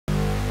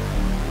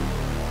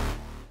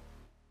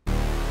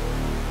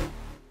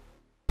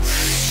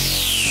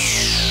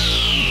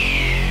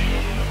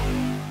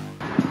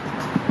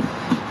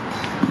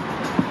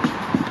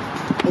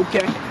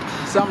Okay,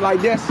 something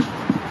like this.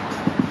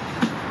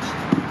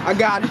 I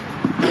got it.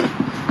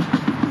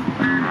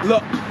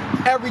 Look,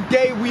 every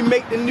day we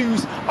make the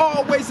news,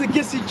 always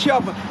against each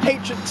other.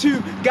 Hatred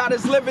too, got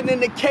us living in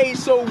the cage,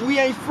 so we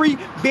ain't free.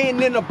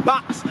 Being in a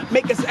box,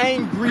 make us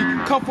angry.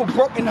 Come from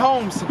broken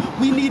homes,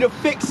 we need a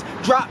fix.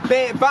 Drop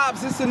bad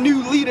vibes, it's a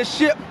new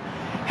leadership.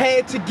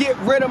 Had to get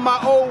rid of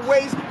my old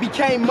ways,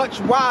 became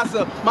much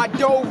wiser. My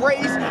dough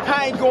raised,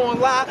 I ain't gonna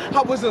lie,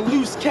 I was a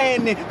loose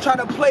cannon. Try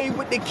to play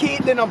with the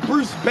kid, then I'm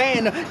Bruce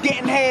Banner.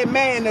 Didn't have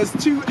manners,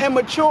 too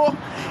immature.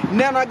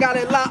 Now I got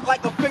it locked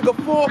like a figure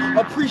four.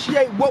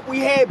 Appreciate what we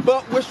had,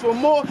 but wish for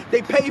more.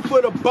 They pay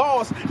for the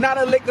boss, not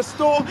a liquor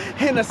store.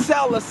 In a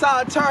cell, a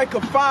solitary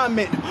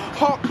confinement.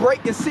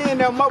 Heartbreaking, seeing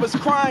their mothers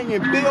crying.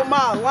 Build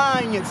my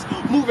alliance,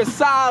 moving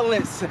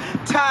silence.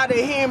 Tired of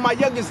hearing my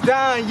youngest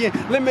dying.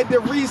 Limited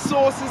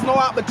resources, no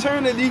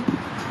opportunity.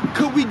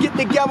 Could we get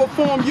together,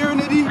 form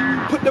unity?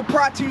 Put the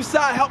pride to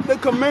side, help the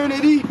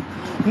community.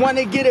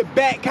 Wanna get it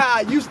back how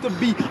it used to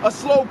be. A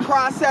slow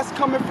process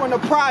coming from the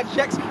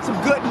projects.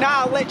 Some good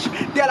knowledge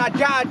that I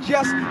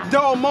digest.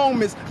 Dull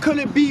moments,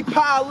 couldn't be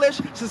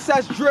polished.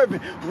 Success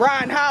driven,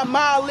 riding high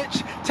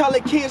mileage. Tell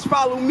the kids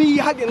follow me,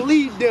 I can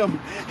lead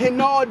them.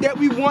 And all that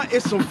we want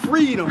is some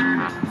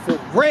freedom. For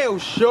real,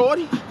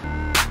 shorty.